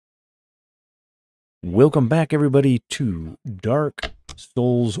Welcome back, everybody, to Dark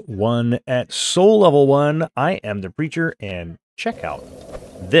Souls 1 at Soul Level 1. I am the Preacher, and check out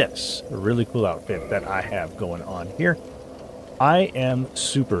this really cool outfit that I have going on here. I am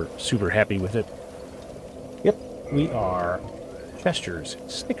super happy with it. Yep, we are Chester's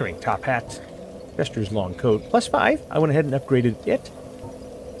snickering top hat, Chester's long coat, +5. I went ahead and upgraded it.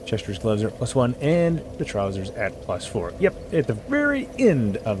 Chester's gloves are at +1, and the trousers at +4. Yep, at the very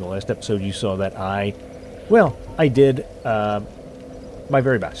end of the last episode, you saw that I did my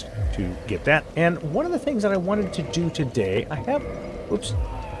very best to get that. And one of the things that I wanted to do today, I have a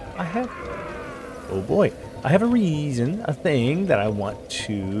thing that I want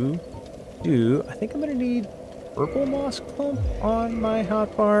to do. I think I'm going to need purple moss clump on my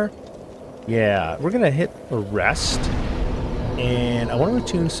hotbar. Yeah, we're going to hit a rest. And I want to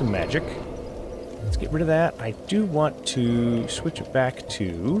attune some magic. Let's get rid of that. I do want to switch it back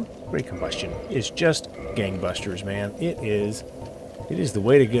to Great Combustion. It's just gangbusters, man. It is the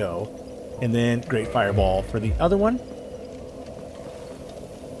way to go. And then Great Fireball for the other one.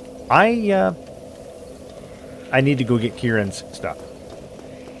 I need to go get Kieran's stuff.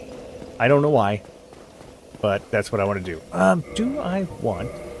 I don't know why, but that's what I want to do. I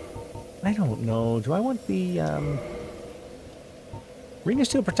don't know. Do I want the Ring of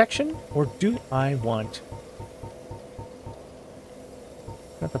Steel Protection, or do I want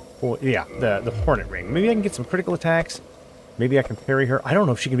not the Hornet Ring? Maybe I can get some critical attacks. Maybe I can parry her. I don't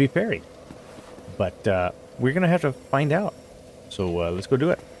know if she can be parried, but we're gonna have to find out. So let's go do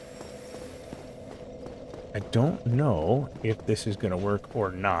it. I don't know if this is gonna work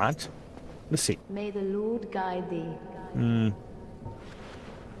or not. Let's see. May the Lord guide thee.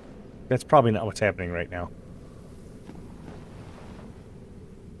 That's probably not what's happening right now.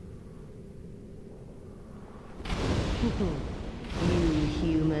 You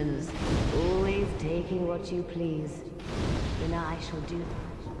humans, always taking what you please. Then I shall do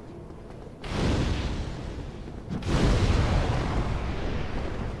that.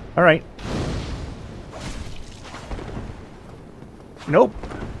 All right. Nope.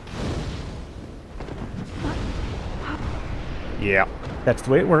 Yeah, that's the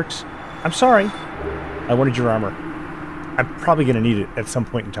way it works. I'm sorry. I wanted your armor. I'm probably going to need it at some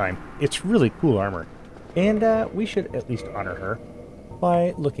point in time. It's really cool armor. And we should at least honor her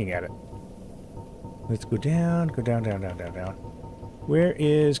by looking at it. Let's go down, down. Where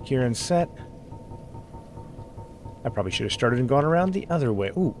is Kieran's set? I probably should have started and gone around the other way.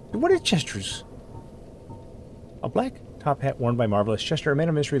 Ooh, what is Chester's? A black top hat worn by Marvelous Chester, a man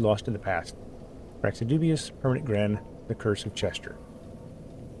of mystery lost in the past. Cracks a dubious, permanent grin, the curse of Chester.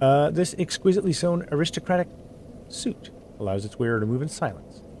 This exquisitely sewn aristocratic suit allows its wearer to move in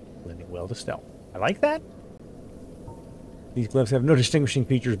silence, lending well to stealth. I like that. These gloves have no distinguishing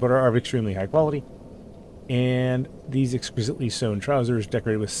features, but are of extremely high quality. And these exquisitely sewn trousers,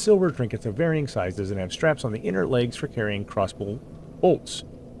 decorated with silver trinkets of varying sizes, and have straps on the inner legs for carrying crossbow bolts,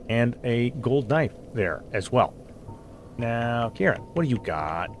 and a gold knife there as well. Now, Kieran, what do you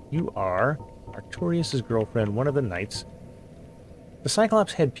got? You are Artorias' girlfriend, one of the knights. The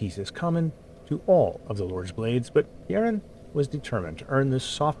Cyclops headpiece is common to all of the Lord's Blades, but Kieran was determined to earn this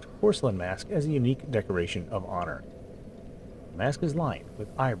soft porcelain mask as a unique decoration of honor. The mask is lined with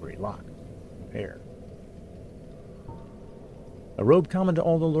ivory lock and hair. A robe common to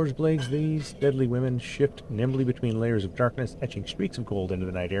all the Lord's Blades, these deadly women shift nimbly between layers of darkness, etching streaks of gold into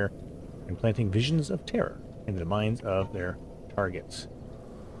the night air and planting visions of terror into the minds of their targets.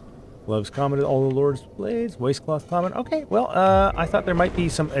 Gloves common to all the Lord's Blades, waistcloth common. Okay, well, I thought there might be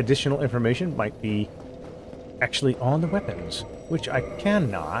some additional information, might be actually on the weapons, which I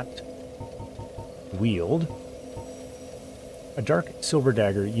cannot wield. A dark silver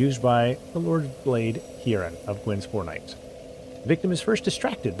dagger used by the Lord's Blade Kieran of Gwyn's Four Knights. The victim is first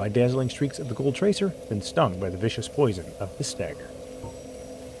distracted by dazzling streaks of the gold tracer, then stung by the vicious poison of this dagger.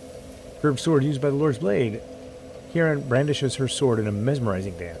 Curved sword used by the Lord's Blade. Kieran brandishes her sword in a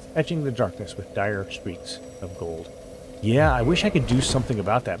mesmerizing dance, etching the darkness with dire streaks of gold. Yeah, I wish I could do something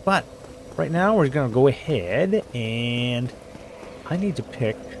about that, but right now, we're going to go ahead, and I need to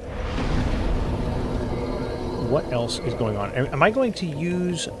pick what else is going on. Am I going to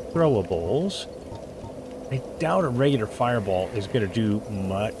use throwables? I doubt a regular fireball is going to do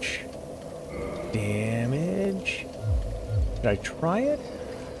much damage. Did I try it?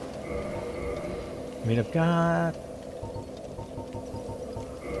 I mean, I've got...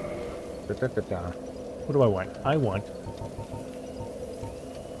 What do I want? I want...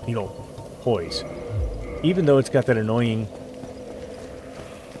 poise. Even though it's got that annoying...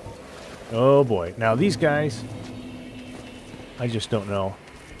 Oh boy. Now these guys, I just don't know.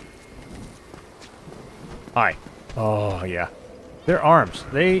 Hi. Oh, yeah. Their arms.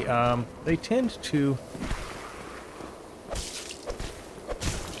 They tend to...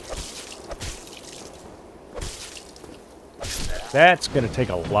 That's going to take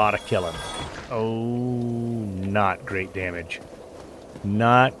a lot of killing. Oh, not great damage.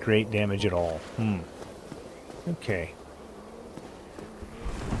 Not great damage at all. Okay.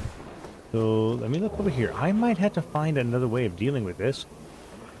 So, let me look over here. I might have to find another way of dealing with this.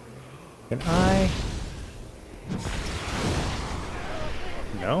 Can I...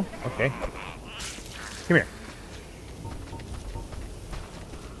 No? Okay. Come here.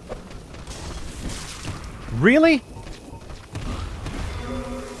 Really?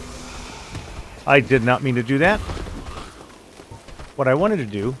 I did not mean to do that. What I wanted to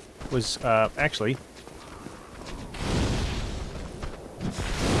do was, actually...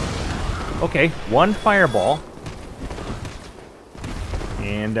 Okay, one fireball.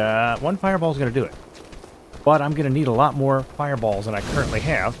 And, one fireball is going to do it. But I'm going to need a lot more fireballs than I currently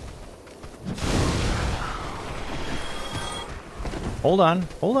have. Hold on,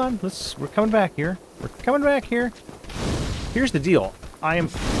 hold on. We're coming back here. We're coming back here. Here's the deal. I am...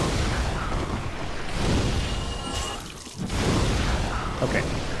 Okay.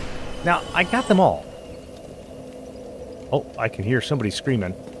 Now, I got them all. Oh, I can hear somebody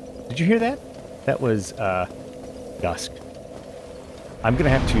screaming. Did you hear that? That was, Dusk. I'm gonna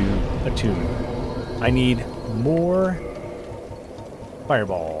have to attune. I need more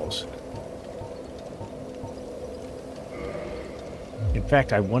fireballs. In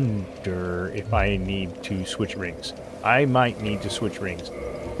fact, I wonder if I need to switch rings. I might need to switch rings,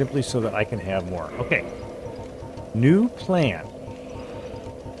 simply so that I can have more. Okay. New plan.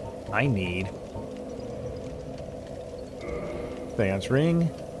 I need Seance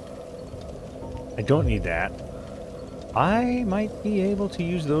ring. I don't need that. I might be able to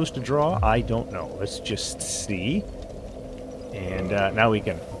use those to draw. I don't know. Let's just see. And now we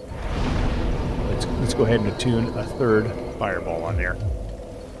can... Let's go ahead and attune a third fireball on there.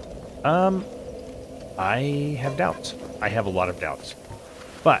 I have doubts. I have a lot of doubts.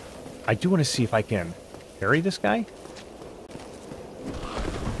 But I do want to see if I can parry this guy.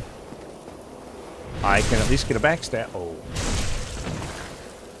 I can at least get a backstab. Oh.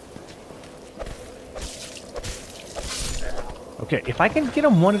 Okay, if I can get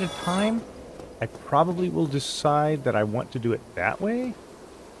them one at a time, I probably will decide that I want to do it that way.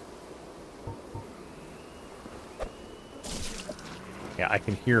 Yeah, I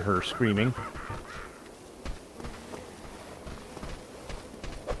can hear her screaming.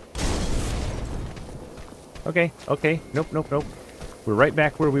 Okay, okay. Nope, nope, nope. We're right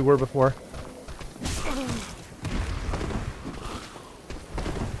back where we were before.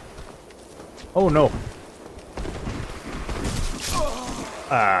 Oh, no.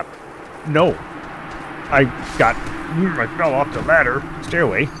 No. I fell off the ladder.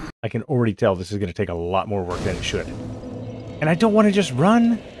 Stairway. I can already tell this is going to take a lot more work than it should. And I don't want to just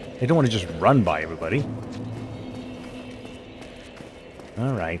run. I don't want to just run by everybody.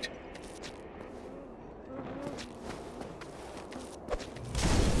 All right.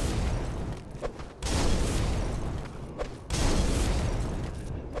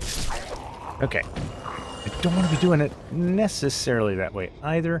 Okay. I don't want to be doing it necessarily that way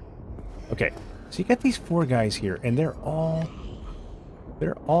either. Okay. So you got these four guys here, and they're all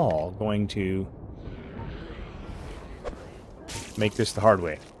going to make this the hard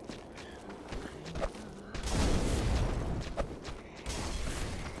way.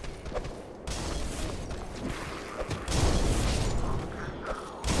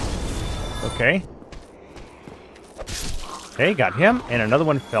 Okay. Okay, got him, and another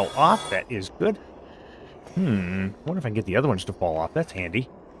one fell off. That is good. I wonder if I can get the other ones to fall off. That's handy.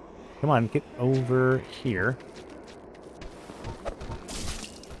 Come on, get over here.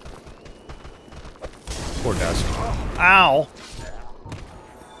 Poor Dusk. Ow!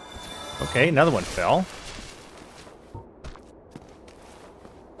 Okay, another one fell.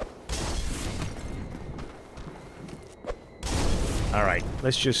 Alright,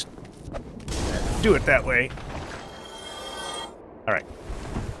 let's just do it that way. Alright.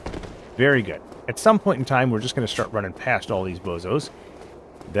 Very good. At some point in time, we're just going to start running past all these bozos.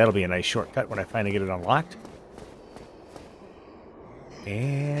 That'll be a nice shortcut when I finally get it unlocked.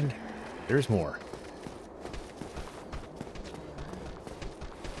 And there's more.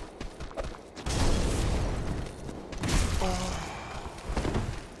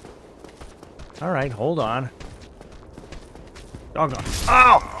 Alright, hold on. Doggone.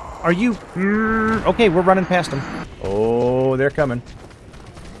 Ow! Are you... Okay, we're running past them. Oh, they're coming.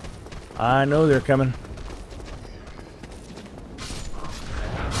 I know they're coming.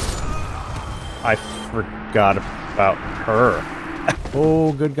 I forgot about her.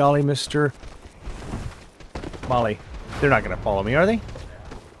 Oh, good golly, Mr. Molly. They're not going to follow me, are they?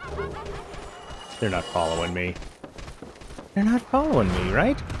 They're not following me. They're not following me,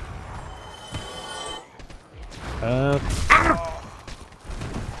 right?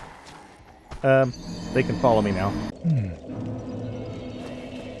 They can follow me now.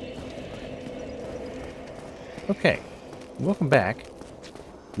 Okay. Welcome back.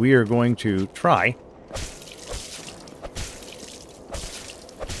 We are going to try.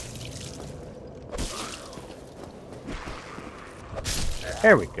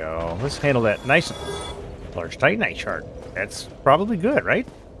 There we go. Let's handle that nice. Large Titanite shard. That's probably good, right?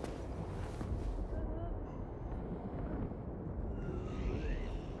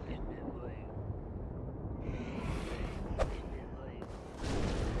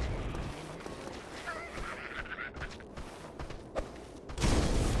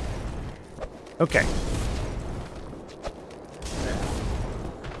 Okay.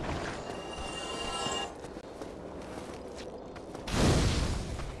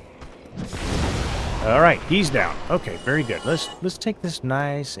 All right, he's down. Okay, very good. Let's take this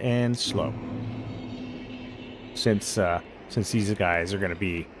nice and slow. Since these guys are going to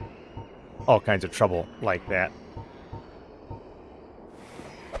be all kinds of trouble like that.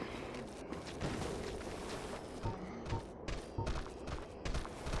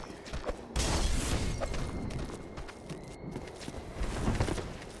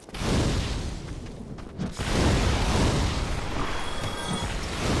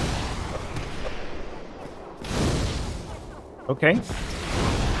 Okay.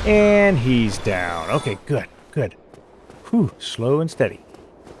 And he's down. Okay, good, good. Whew, slow and steady.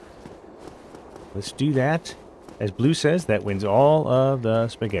 Let's do that. As Blue says, that wins all of the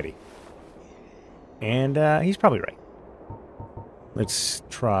spaghetti. And he's probably right. Let's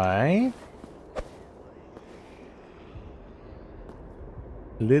try.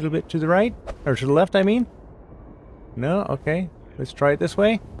 A little bit to the right. Or to the left, I mean. No? Okay. Let's try it this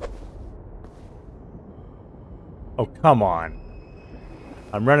way. Oh, come on.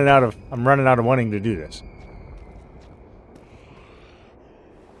 I'm running out of wanting to do this.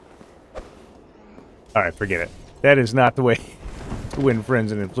 All right, forget it. That is not the way to win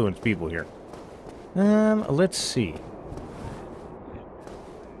friends and influence people here. Let's see.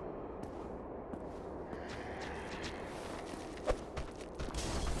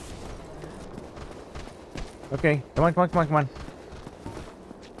 Okay, come on, come on, come on, come on.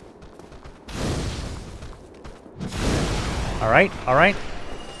 All right, all right.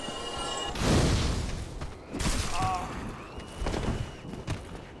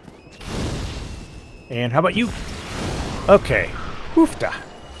 And how about you? Okay. Oofta.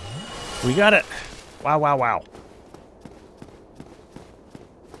 We got it. Wow, wow, wow.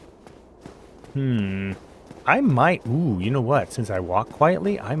 I might... Ooh, you know what? Since I walk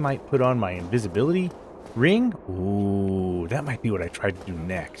quietly, I might put on my invisibility ring. Ooh, that might be what I try to do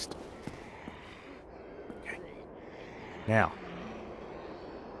next. Okay. Now.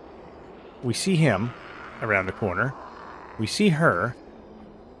 We see him around the corner. We see her.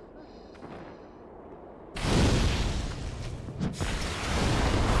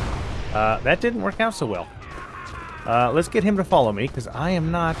 That didn't work out so well. Let's get him to follow me, because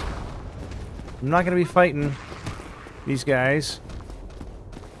I'm not going to be fighting these guys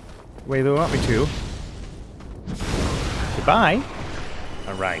the way they want me to. Goodbye.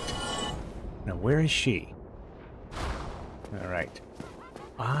 All right. Now, where is she? All right.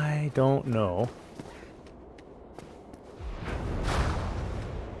 I don't know.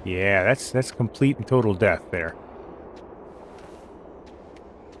 Yeah, that's complete and total death there.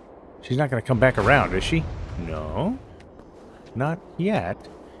 She's not going to come back around, is she? No. Not yet.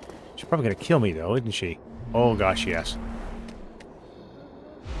 She's probably going to kill me, though, isn't she? Oh, gosh, yes.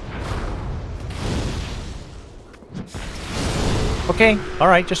 Okay. All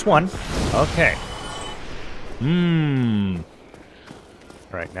right, just one. Okay.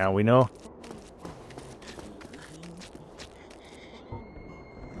 All right, now we know.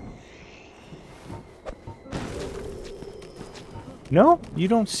 No, you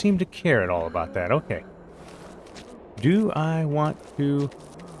don't seem to care at all about that. Okay. Do I want to...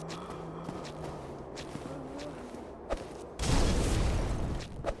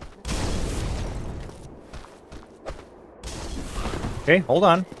 Okay, hold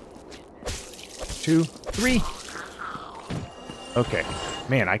on. 2, 3. Okay.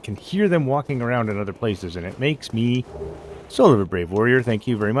 Man, I can hear them walking around in other places, and it makes me... Soul of a Brave Warrior, thank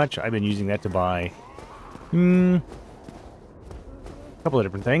you very much. I've been using that to buy... a couple of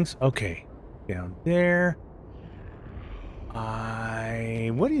different things. Okay. Down there.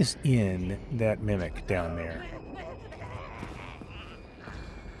 What is in that mimic down there?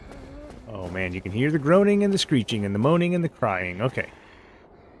 Oh man, you can hear the groaning and the screeching and the moaning and the crying. Okay.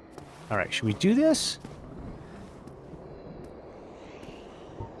 Alright, should we do this?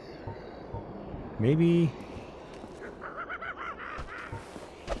 Maybe...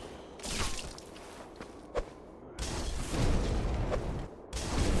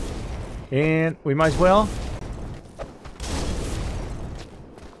 And we might as well.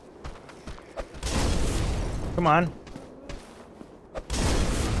 Come on.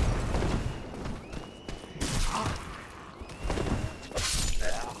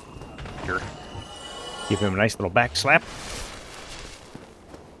 Sure. Give him a nice little back slap.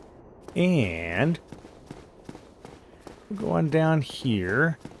 And we'll go on down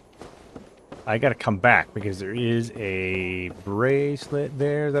here. I gotta come back because there is a bracelet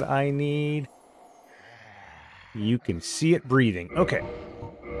there that I need. You can see it breathing. Okay.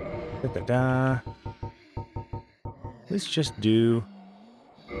 Da-da-da. Let's just do...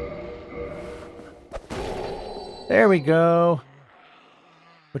 There we go.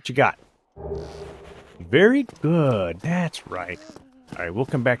 What you got? Very good. That's right. All right, we'll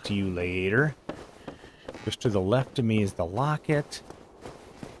come back to you later. Just to the left of me is the locket.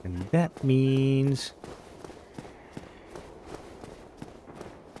 And that means...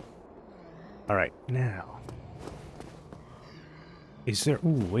 All right, now... Is there...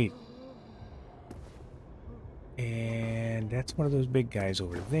 Ooh, wait. And that's one of those big guys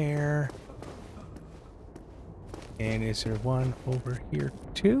over there. And is there one over here,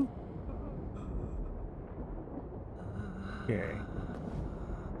 too? Okay.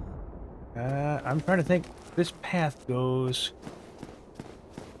 I'm trying to think. This path goes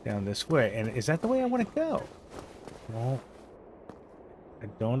down this way. And is that the way I want to go? Well, I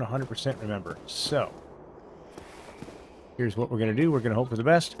don't 100% remember. So, here's what we're going to do. We're going to hope for the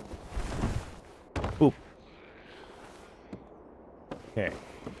best. Boop. Okay.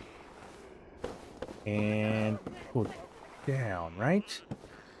 And go down, right?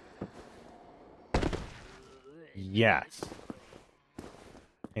 Yes.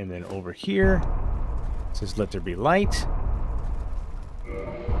 And then over here, it says let there be light.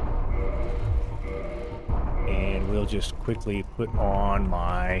 And we'll just quickly put on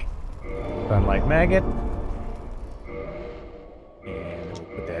my sunlight maggot. And we'll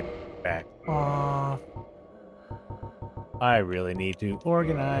put that back off. I really need to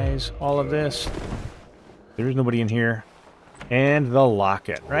organize all of this. There is nobody in here. And the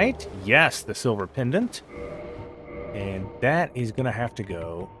locket, right? Yes, the silver pendant. And that is going to have to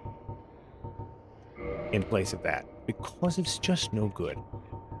go in place of that. Because it's just no good.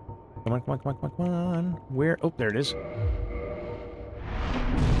 Come on, come on, come on, come on, come on. Where? Oh, there it is.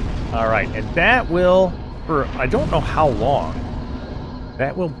 Alright, and that will, for I don't know how long,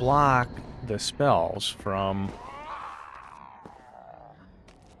 that will block the spells from...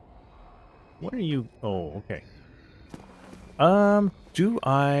 What are you... Oh, okay. Do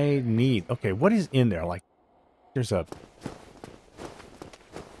I need... Okay, what is in there? Like, there's a...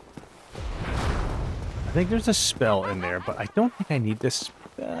 I think there's a spell in there, but I don't think I need the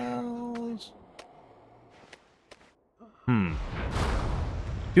spells.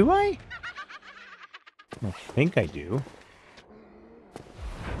 Do I? I think I do.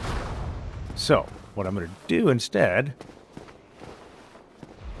 So, what I'm going to do instead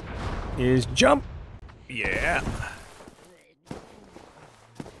is jump. Yeah.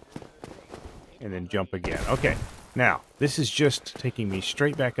 And then jump again. Okay. Now, this is just taking me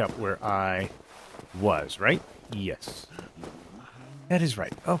straight back up where I was, right? Yes. That is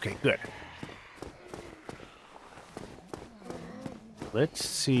right. Okay, good. Let's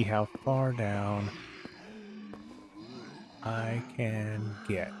see how far down I can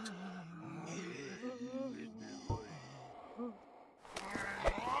get.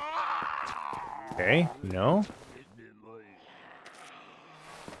 Okay, no.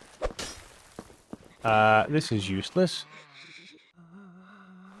 This is useless.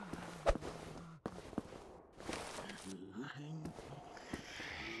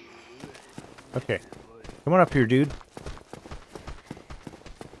 Okay. Come on up here, dude.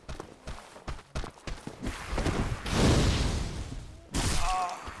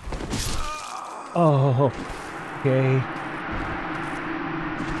 Oh, okay.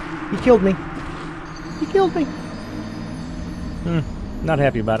 He killed me. He killed me. Not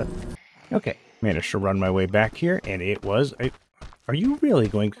happy about it. Okay. Managed to run my way back here, and it was... Are you really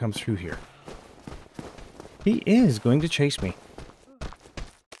going to come through here? He is going to chase me.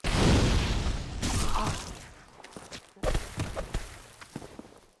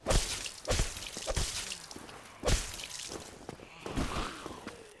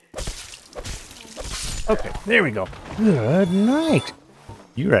 Okay, there we go. Good night.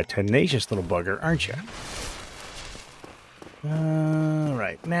 You're a tenacious little bugger, aren't you?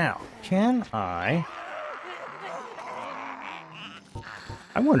 Right, now, can I...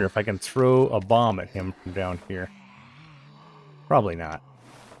 I wonder if I can throw a bomb at him from down here. Probably not.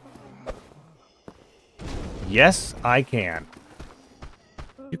 Yes, I can.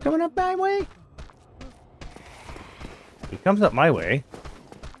 You coming up my way? He comes up my way.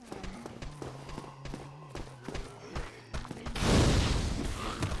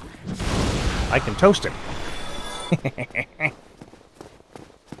 I can toast him.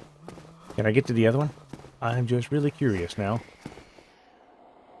 Can I get to the other one? I'm just really curious now.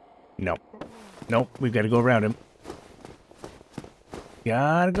 No. Nope, we've got to go around him.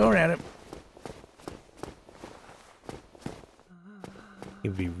 Gotta go around him. It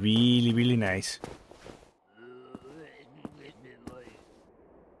would be really, really nice.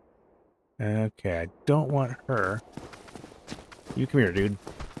 Okay, I don't want her. You come here, dude.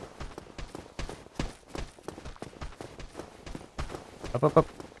 Up, up, up.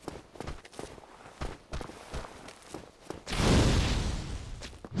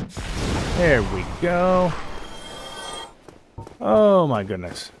 There we go. Oh my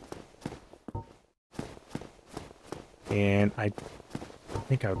goodness. And I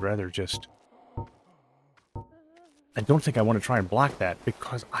think I would rather just... I don't think I want to try and block that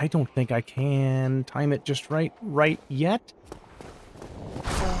because I don't think I can time it just right yet.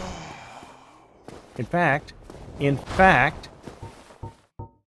 In fact,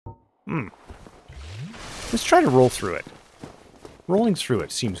 let's try to roll through it. Rolling through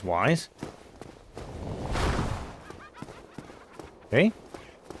it seems wise. Okay.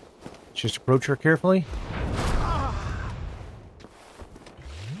 Just approach her carefully.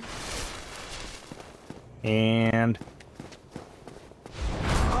 And...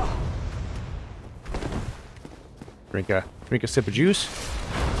 drink a sip of juice.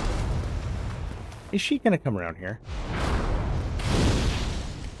 Is she gonna come around here?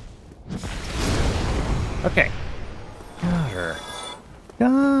 Okay. Got her.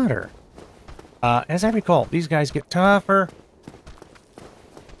 Got her. As I recall, these guys get tougher.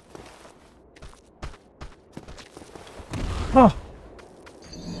 Oh.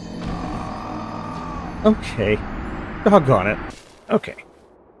 Okay. Doggone it. Okay.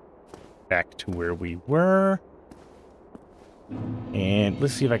 Back to where we were. And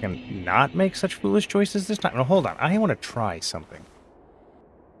let's see if I can not make such foolish choices this time. No, hold on. I want to try something.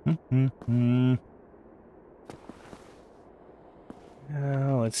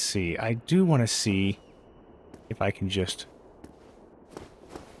 Let's see. I do want to see if I can just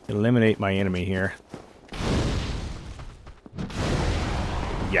eliminate my enemy here.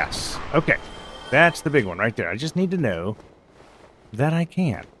 Yes. Okay. That's the big one right there. I just need to know that I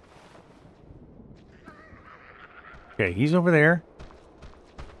can. Okay, he's over there.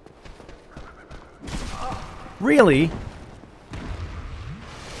 Really?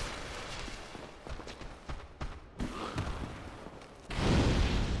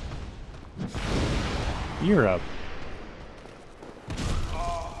 You're up.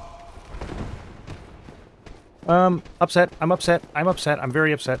 Upset. I'm upset. I'm upset. I'm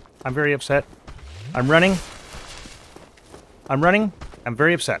very upset. I'm very upset. I'm running. I'm running. I'm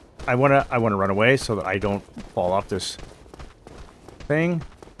very upset. I wanna run away so that I don't fall off this thing.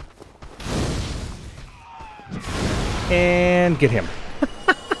 And get him.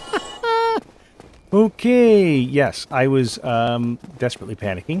 Okay. Yes, I was desperately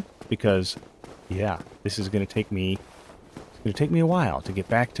panicking because, yeah, this is gonna take me. It's gonna take me a while to get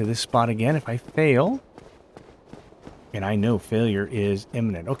back to this spot again. If I fail, and I know failure is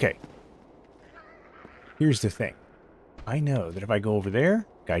imminent. Okay. Here's the thing. I know that if I go over there,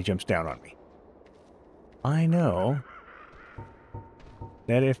 guy jumps down on me. I know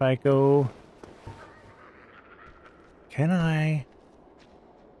that if I go... Can I...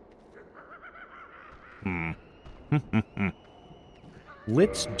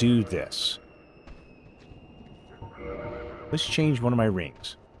 Let's do this. Let's change one of my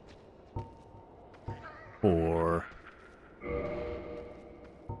rings. For...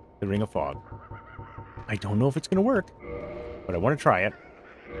 the Ring of Fog. I don't know if it's going to work, but I want to try it.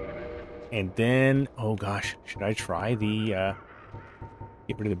 And then, oh gosh, should I try the,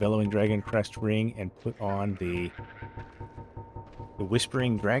 get rid of the Bellowing Dragon Crest ring and put on the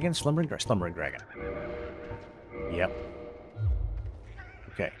Whispering Dragon? Slumbering Dragon. Yep.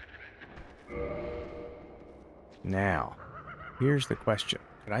 Okay. Now, here's the question.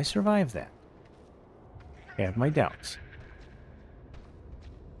 Could I survive that? I have my doubts.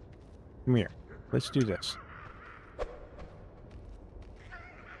 Come here. Let's do this.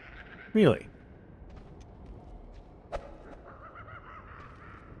 Really?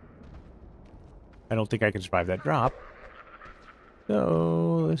 I don't think I can survive that drop.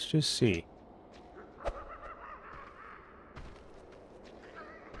 So, let's just see.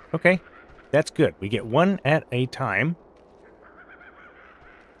 Okay, that's good. We get one at a time.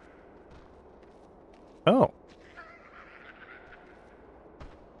 Oh.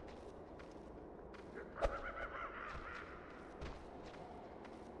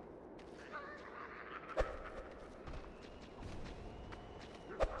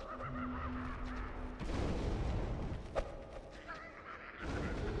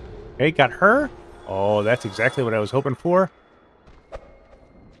 Okay, got her. Oh, that's exactly what I was hoping for.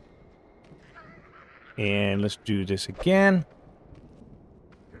 And let's do this again.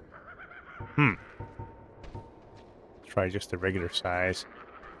 Let's try just the regular size.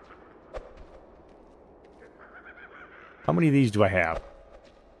 How many of these do I have?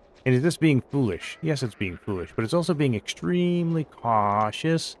 And is this being foolish? Yes, it's being foolish, but it's also being extremely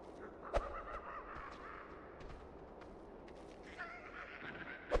cautious.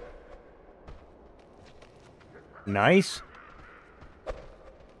 Nice.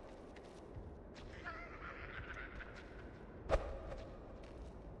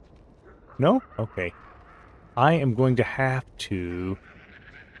 No? Okay. I am going to have to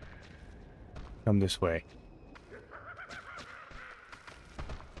come this way.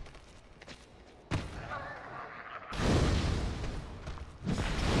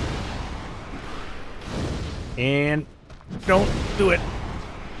 And don't do it.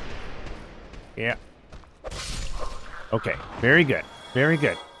 Yeah. Okay. Very good. Very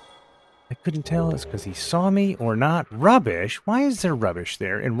good. I couldn't tell it's because he saw me or not. Rubbish? Why is there rubbish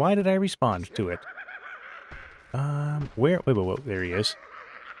there? And why did I respond to it? Where? Wait. There he is.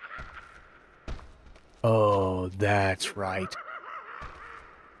 Oh, that's right.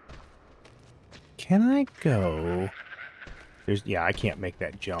 Can I go? Yeah, I can't make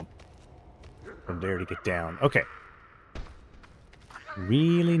that jump from there to get down. Okay.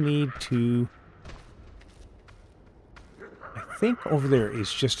 Really need to... I think over there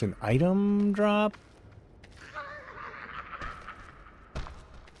is just an item drop.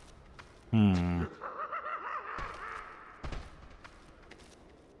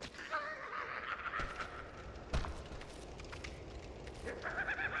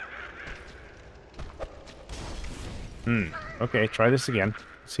 Okay, try this again.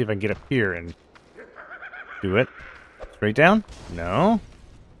 See if I can get up here and do it. Straight down? No.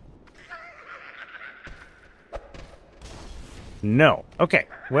 No. Okay,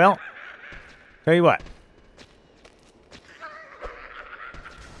 well, tell you what.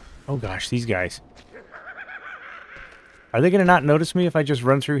 Oh gosh, these guys. Are they going to not notice me if I just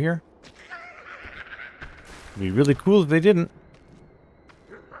run through here? It'd be really cool if they didn't.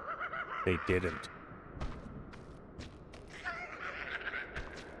 They didn't.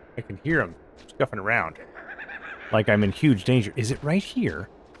 I can hear them scuffing around. Like I'm in huge danger. Is it right here?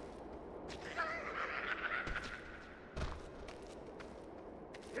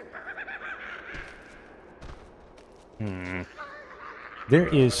 There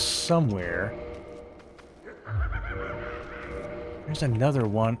is somewhere. There's another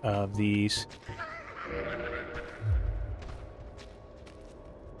one of these.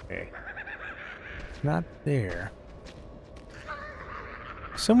 Okay. It's not there.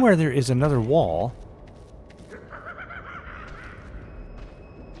 Somewhere there is another wall.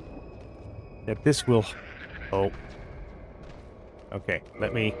 That this will... Oh. Okay,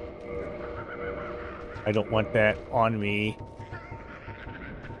 let me... I don't want that on me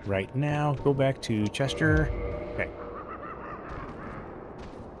right now. Go back to Chester. Okay.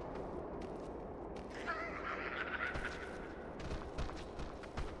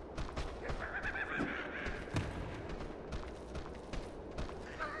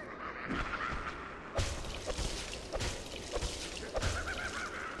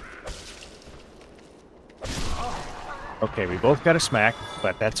 Okay, we both got a smack,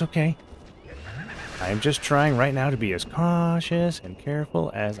 but that's okay. I'm just trying right now to be as cautious and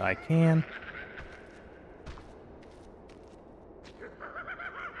careful as I can.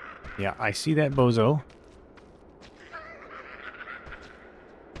 Yeah, I see that bozo.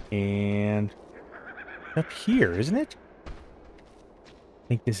 And up here, isn't it? I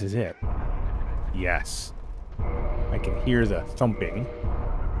think this is it. Yes. I can hear the thumping.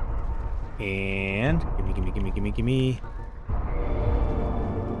 And gimme.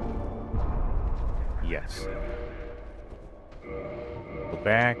 Yes. Go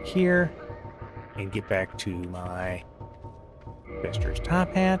back here and get back to my Jester's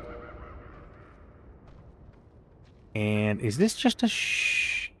top hat. And is this just a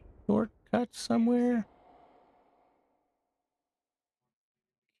shortcut somewhere?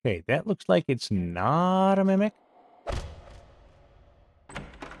 Okay, that looks like it's not a mimic.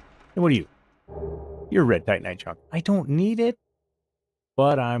 And what are you? You're red titanite chunk. I don't need it,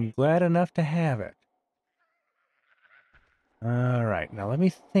 but I'm glad enough to have it. All right, now let me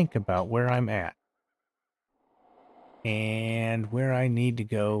think about where I'm at. And where I need to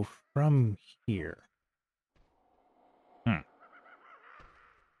go from here.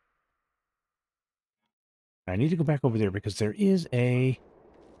 I need to go back over there because there is a...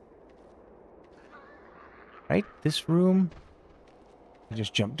 Right? This room. I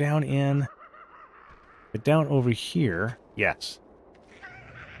just jump down in. But down over here, yes.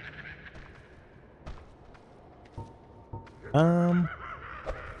 Hmm.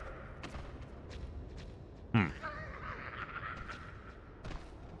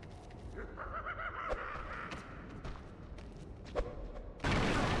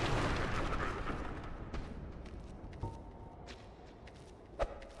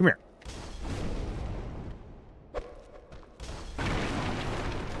 Come here.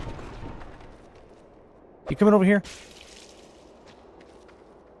 You coming over here?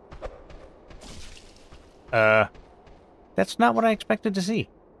 That's not what I expected to see.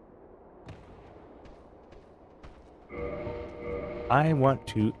 I want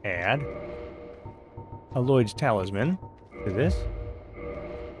to add a Lloyd's Talisman to this.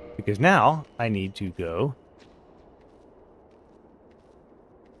 Because now I need to go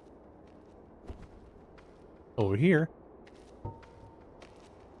over here.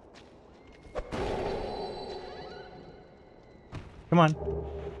 Come on.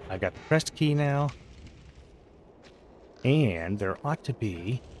 I got the pressed key now. And there ought to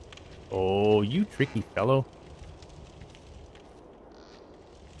be... Oh, you tricky fellow.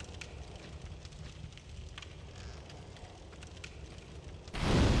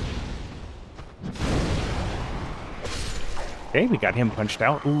 Okay, we got him punched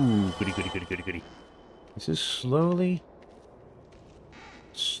out. Ooh, goody, goody, goody, goody, goody. This is slowly...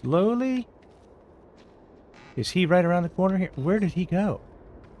 Slowly? Is he right around the corner here? Where did he go?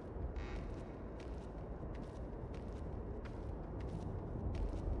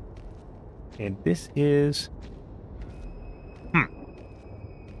 And this is...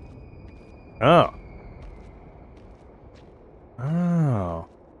 Oh. Oh.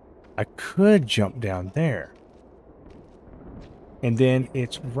 I could jump down there. And then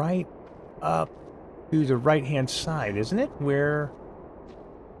it's right up to the right-hand side, isn't it? Where...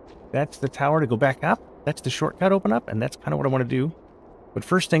 That's the tower to go back up. That's the shortcut open up, and that's kind of what I want to do. But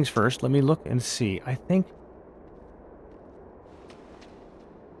first things first, let me look and see. I think...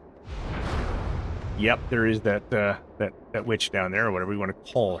 Yep, there is that witch down there, or whatever you want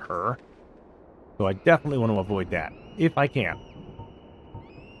to call her. So I definitely want to avoid that, if I can.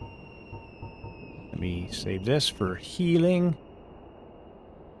 Let me save this for healing.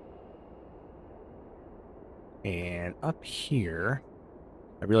 And up here...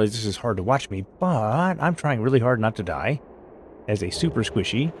 I realize this is hard to watch me, but I'm trying really hard not to die. As a super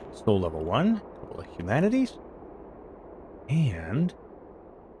squishy, soul level 1, couple of humanities, and...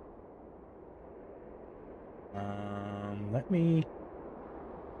 let me...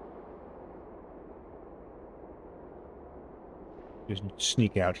 just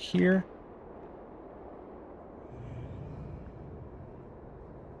sneak out here.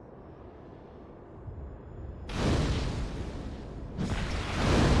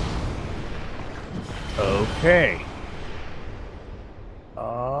 Okay.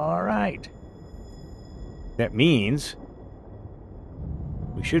 All right. That means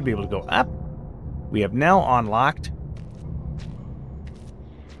we should be able to go up. We have now unlocked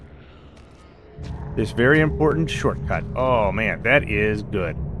this very important shortcut. Oh, man, that is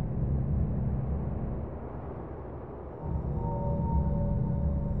good.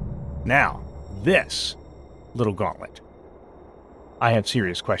 Now, this little gauntlet, I have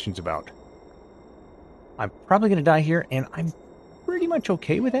serious questions about. I'm probably going to die here, and I'm pretty much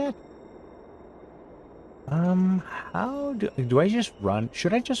okay with that. How do I just run?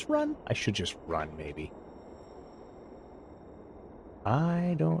 Should I just run? I should just run, maybe.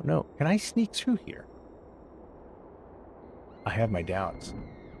 I don't know. Can I sneak through here? I have my doubts.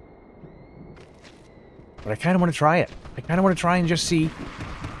 But I kind of want to try it. I kind of want to try and just see.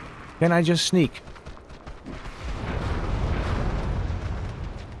 Can I just sneak?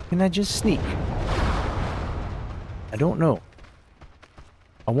 Can I just sneak? I don't know.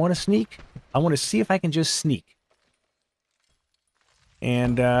 I want to sneak. I want to see if I can just sneak.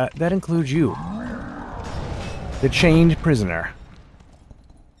 And that includes you. The chained prisoner.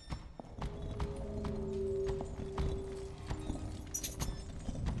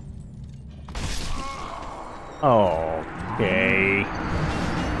 Okay.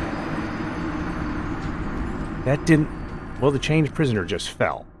 That didn't... Well, the chained prisoner just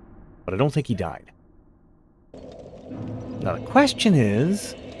fell. But I don't think he died. Now, the question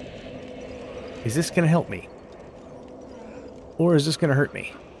is this going to help me? Or is this going to hurt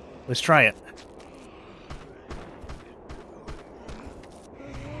me? Let's try it.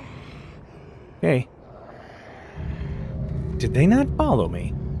 Okay. Did they not follow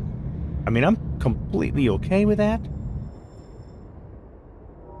me? I mean, I'm completely okay with that.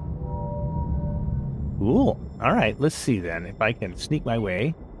 Cool. All right, let's see then if I can sneak my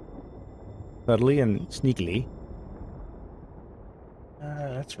way. Subtly and sneakily.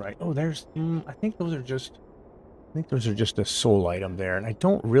 That's right. Oh, there's... I think those are just... I think those are just a soul item there. And I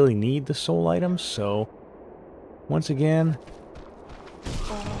don't really need the soul items, so... Once again...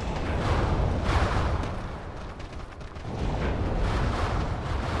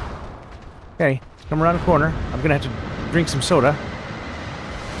 Okay, come around the corner. I'm gonna have to drink some soda.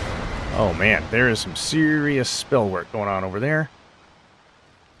 Oh man, there is some serious spell work going on over there.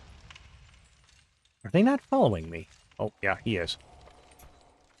 Are they not following me? Oh, yeah, he is.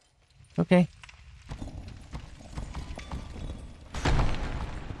 Okay.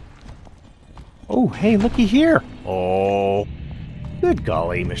 Oh, hey, looky here. Oh, good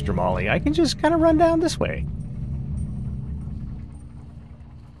golly, Mr. Molly. I can just kind of run down this way.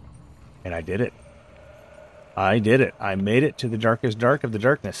 And I did it. I did it. I made it to the darkest dark of the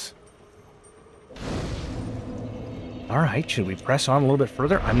darkness. All right, should we press on a little bit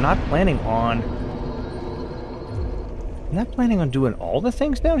further? I'm not planning on doing all the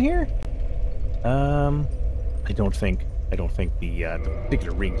things down here. I don't think the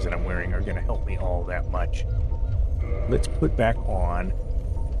particular rings that I'm wearing are going to help me all that much. Let's put back on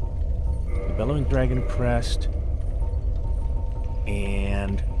the Bellowing Dragon Crest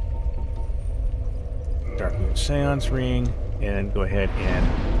and Dark Moon Seance Ring, and go ahead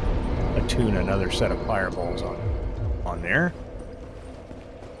and attune another set of fireballs on there.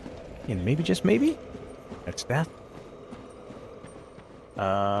 And maybe, just maybe, that's that.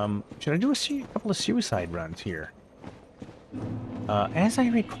 Should I do a couple of suicide runs here? As I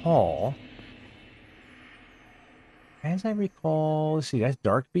recall, let's see, that's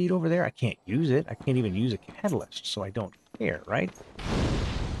Dark Bead over there. I can't use it. I can't even use a catalyst, so I don't care, right?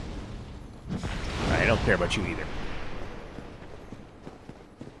 I don't care about you either.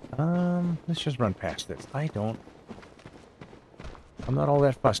 Let's just run past this. I'm not all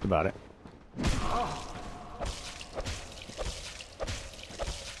that fussed about it.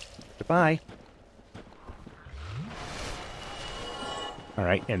 Goodbye.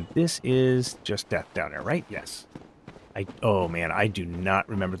 Alright, and this is just death down there, right? Yes. Oh man, I do not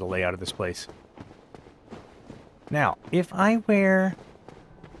remember the layout of this place. Now, if I wear...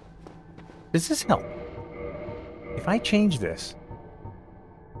 Does this help? If I change this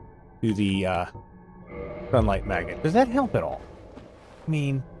to the sunlight magnet, does that help at all? I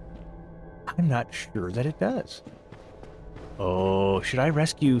mean, I'm not sure that it does. Oh, should I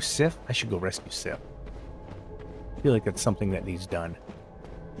rescue Sif? I should go rescue Sif. I feel like that's something that needs done.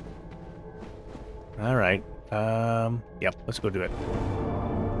 Alright. Yep, let's go do it.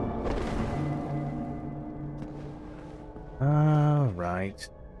 Alright.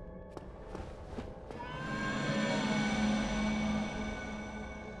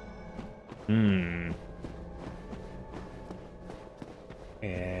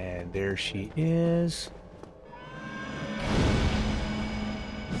 And there she is.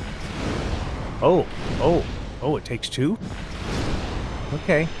 Oh, it takes two?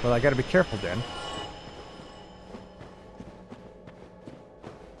 Okay, well, I gotta be careful then.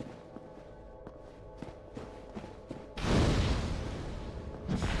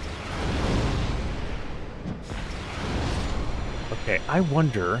 Okay, I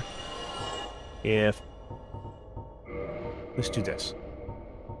wonder if... Let's do this.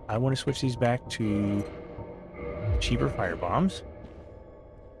 I want to switch these back to cheaper fire bombs.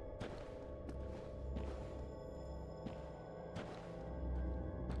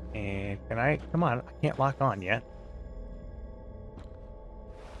 And can I... Come on, I can't lock on yet.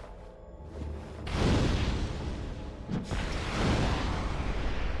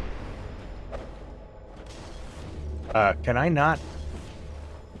 Can I not...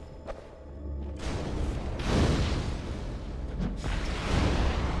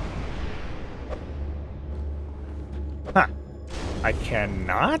 Huh. I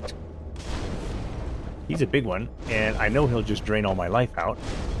cannot? He's a big one, and I know he'll just drain all my life out.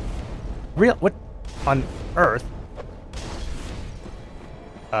 Real... What on earth?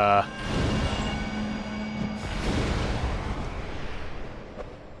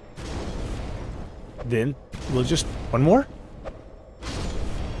 Then we'll just... One more?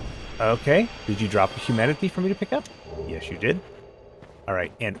 Okay. Did you drop a humanity for me to pick up? Yes, you did. All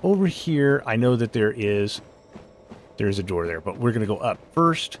right. And over here, I know that there's a door there, but we're going to go up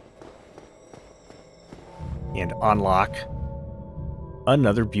first and unlock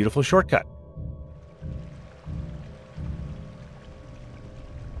another beautiful shortcut.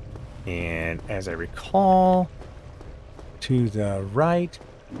 And as I recall, to the right,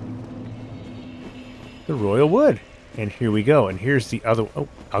 the Royal Wood. And here we go. And here's the other... Oh,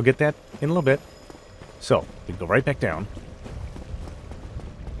 I'll get that in a little bit. So, we can go right back down.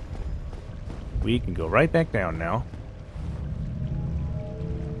 We can go right back down now.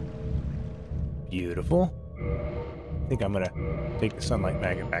 Beautiful. I think I'm going to take the sunlight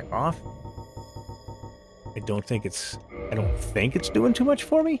magnet back off. I don't think it's doing too much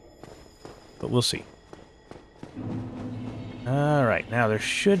for me, but we'll see. All right, now there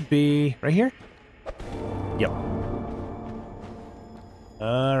should be right here. Yep.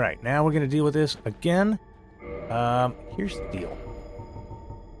 All right, now we're going to deal with this again. Here's the deal.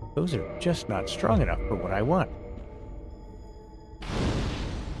 Those are just not strong enough for what I want.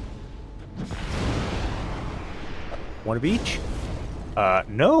 One of each?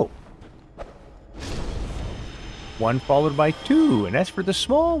 No. One followed by two, and that's for the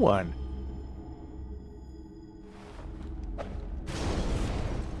small one.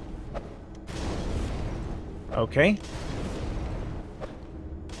 Okay.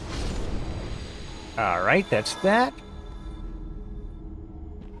 All right, that's that.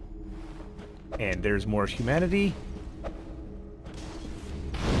 And there's more humanity.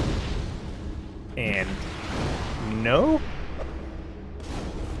 And no.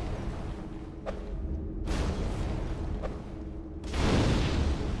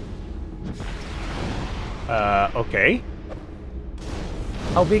 Okay.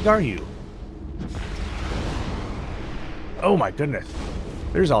 How big are you? Oh my goodness.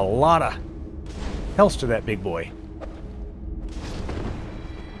 There's a lot of health to that big boy.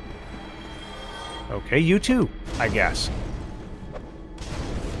 Okay, you too, I guess.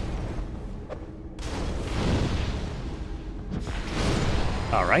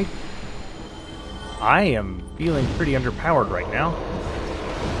 All right. I am feeling pretty underpowered right now.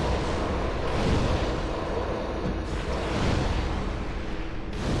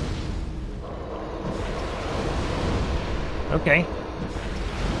 Okay.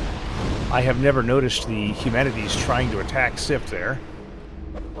 I have never noticed the humanities trying to attack Sif there.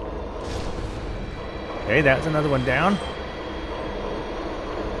 Okay, that's another one down.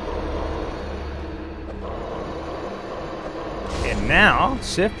 And now,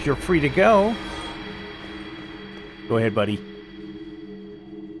 Sif, you're free to go. Go ahead, buddy.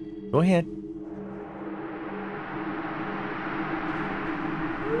 Go ahead.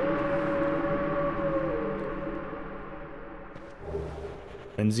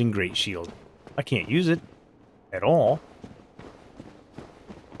 Cleansing Great Shield. I can't use it at all.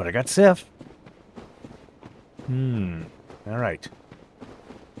 But I got Sif. Alright.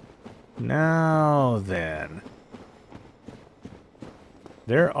 Now then.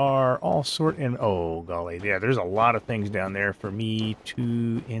 There are all sort and oh golly, yeah, there's a lot of things down there for me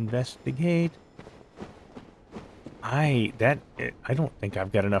to investigate. I don't think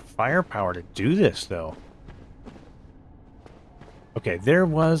I've got enough firepower to do this though. Okay, there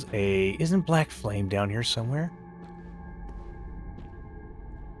was isn't Black Flame down here somewhere?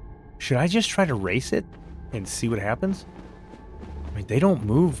 Should I just try to race it and see what happens? I mean, they don't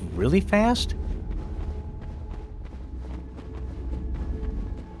move really fast.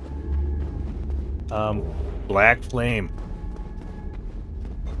 Black Flame.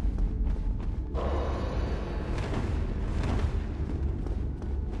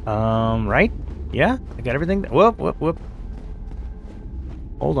 Right? Yeah, I got everything. Whoop, whoop, whoop.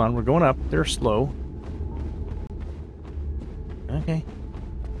 Hold on, we're going up. They're slow. Okay.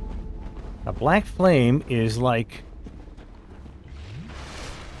 A Black Flame is like...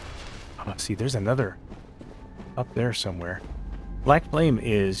 Oh, see, there's another up there somewhere. Black Flame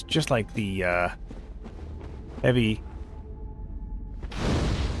is just like the heavy...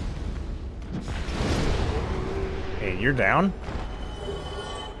 Hey, you're down.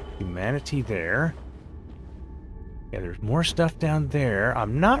 Humanity there. Yeah, there's more stuff down there.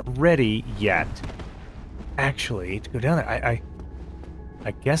 I'm not ready yet, actually, to go down there.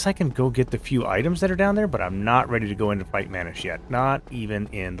 I guess I can go get the few items that are down there, but I'm not ready to go into fight Manish yet. Not even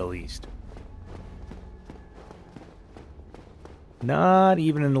in the least. Not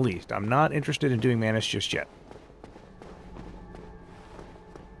even in the least. I'm not interested in doing Manish just yet.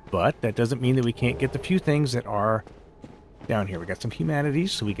 But that doesn't mean that we can't get the few things that are down here. We got some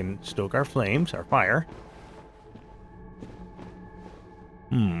humanities, so we can stoke our flames, our fire.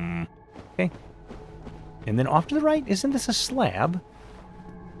 Okay. And then off to the right, isn't this a slab?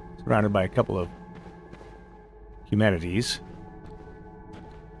 Surrounded by a couple of humanities.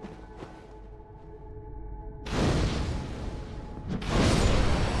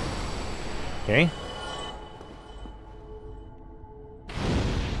 Okay.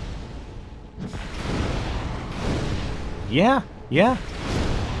 Yeah, yeah.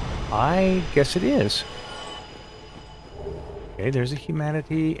 I guess it is. Okay, there's a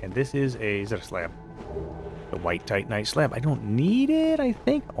humanity, and this is that a slab? The white titanite slab. I don't need it, I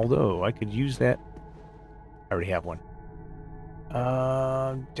think, although I could use that. I already have one.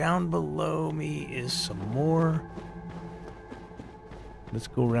 Down below me is some more. Let's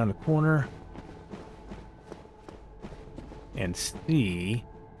go around the corner and see.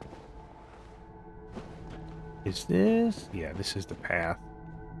 Is this? Yeah, this is the path.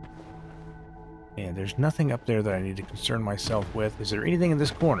 And there's nothing up there that I need to concern myself with. Is there anything in this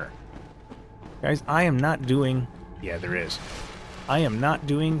corner? Guys, I am not doing... Yeah, there is. I am not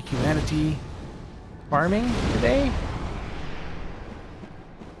doing humanity farming today.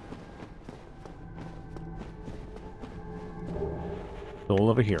 Soul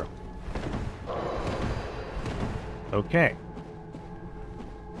of a hero. Okay.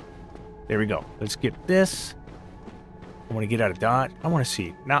 There we go. Let's get this. I want to get out of dodge. I want to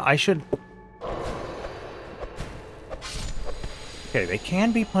see. Now, I should... Okay, they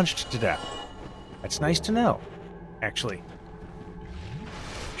can be punched to death. That's nice to know, actually.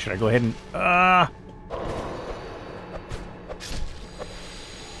 Should I go ahead and...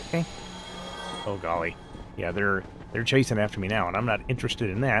 Okay. Oh, golly. Yeah, they're chasing after me now, and I'm not interested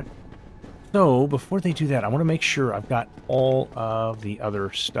in that. So, before they do that, I want to make sure I've got all of the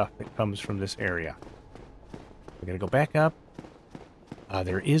other stuff that comes from this area. We're going to go back up.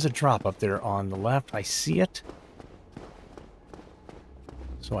 There is a drop up there on the left. I see it.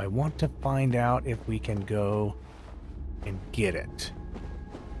 So I want to find out if we can go and get it.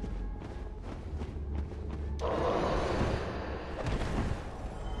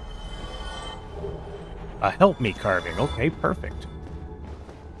 Help me carving. Okay, perfect.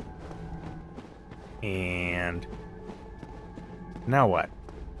 And now what?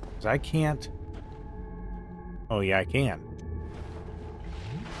 Because I can't... Oh, yeah, I can.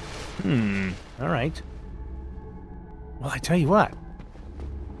 All right. Well, I tell you what.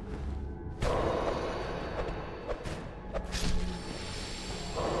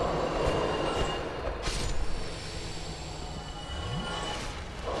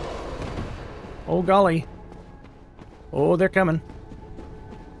 Oh, golly. Oh, they're coming.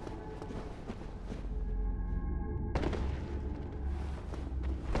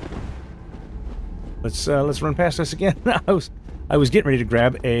 Let's run past this again. I was getting ready to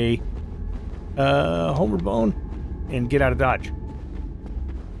grab a homeward bone and get out of dodge.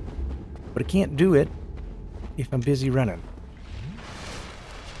 But I can't do it if I'm busy running.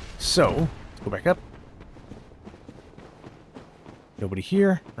 So, let's go back up. Nobody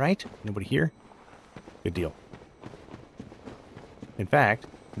here, right? Nobody here? Good deal. In fact,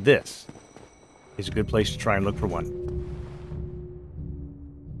 this is a good place to try and look for one.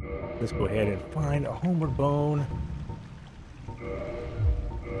 Let's go ahead and find a homeward bone.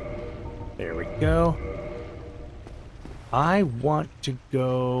 There we go. I want to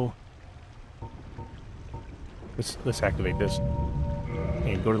go... Let's activate this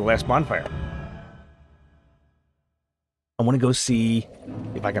and go to the last bonfire. I want to go see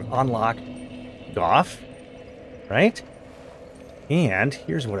if I can unlock Goff, right? And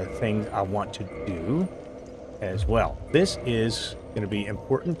here's what a thing I want to do as well. This is going to be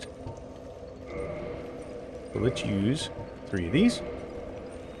important. So let's use 3 of these.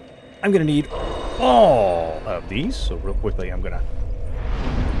 I'm going to need all of these. So real quickly, I'm going to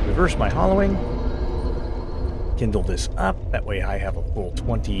reverse my hollowing. Kindle this up. That way I have a full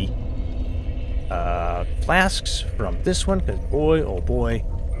 20 flasks from this one. Because boy, oh boy,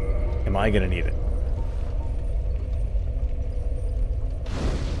 am I going to need it.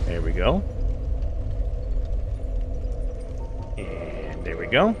 There we go. And there we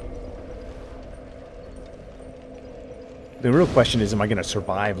go. The real question is, am I going to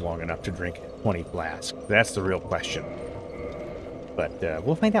survive long enough to drink 20 flasks? That's the real question. But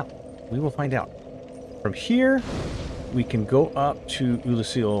we'll find out. We will find out. From here, we can go up to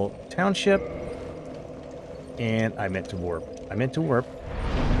Oolicile Township. And I meant to warp. I meant to warp.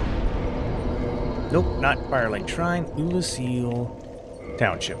 Nope, not Firelight Shrine. Oolicile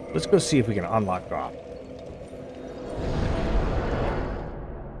Township. Let's go see if we can unlock Goff.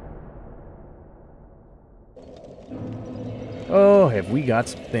 Oh, have we got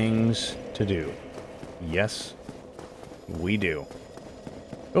some things to do? Yes, we do.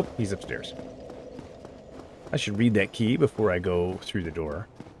 Oh, he's upstairs. I should read that key before I go through the door.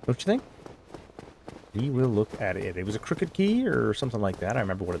 Don't you think? We will look at it. It was a crooked key or something like that. I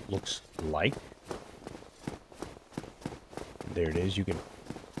remember what it looks like. There it is. You can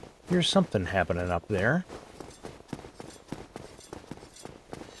hear something happening up there.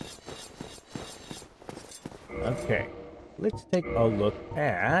 Okay. Let's take a look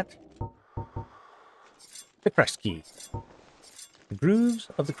at the crest key. The grooves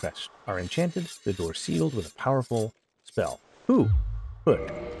of the crest are enchanted, the door sealed with a powerful spell. Who put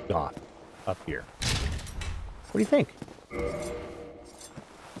Goth up here? What do you think?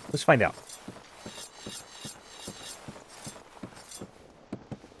 Let's find out.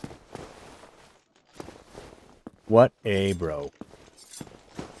 What a bro.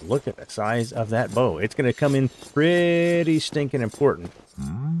 Look at the size of that bow. It's going to come in pretty stinking important.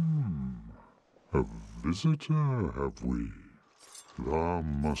 A visitor, have we? Thou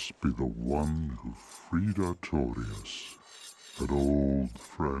must be the one who freed Artorias. That old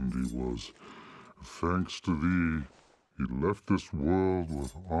friend he was. Thanks to thee, he left this world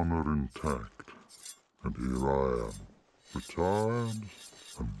with honor intact. And here I am, retired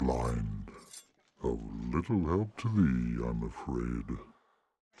and blind. Of little help to thee, I'm afraid.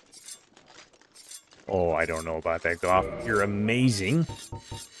 Oh, I don't know about that, Goth. You're amazing.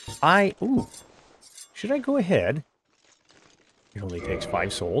 Ooh. Should I go ahead? It only takes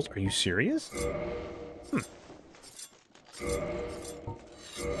 5 souls. Are you serious?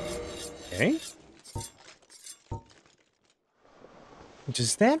 Okay.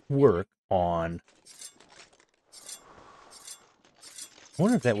 Does that work on... I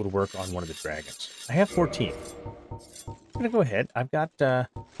wonder if that would work on one of the dragons. I have 14. I'm gonna go ahead. I've got, I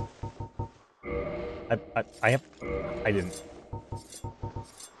didn't...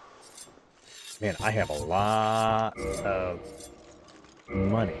 Man, I have a lot of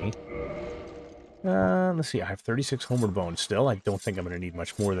money. Let's see. I have 36 homeward bones still. I don't think I'm going to need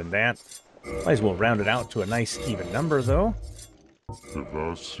much more than that. Might as well round it out to a nice even number, though. If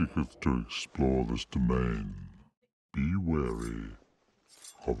thou seeketh to explore this domain, be wary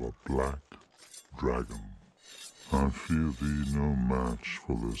of a black dragon. I fear thee no match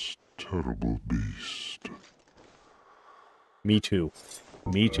for this terrible beast. Me too.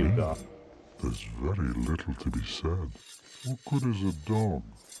 Me too, Goth. There's very little to be said. What good is a dog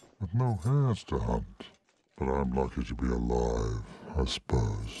with no hairs to hunt? But I'm lucky to be alive, I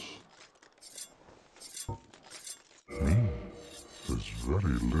suppose. There's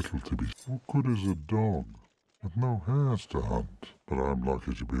very little to be... What good is a dog with no hairs to hunt? But I'm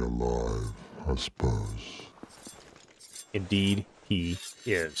lucky to be alive, I suppose. Indeed, he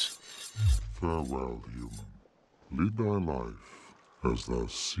is. Farewell, human. Lead thy life as thou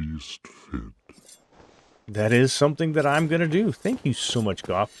seest fit. That is something that I'm going to do. Thank you so much,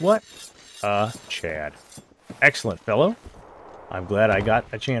 Goth. What a Chad. Excellent, fellow. I'm glad I got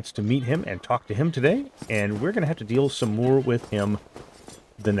a chance to meet him and talk to him today, and we're going to have to deal some more with him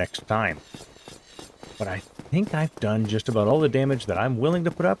the next time. But I think I've done just about all the damage that I'm willing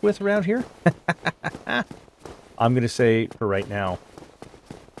to put up with around here. I'm going to say for right now,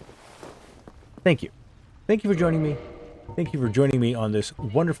 thank you. Thank you for joining me. Thank you for joining me on this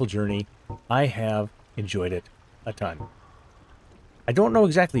wonderful journey. I have enjoyed it a ton. I don't know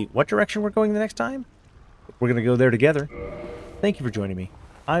exactly what direction we're going the next time, but we're going to go there together. Thank you for joining me.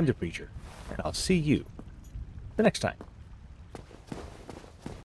 I'm the Preacher, and I'll see you the next time.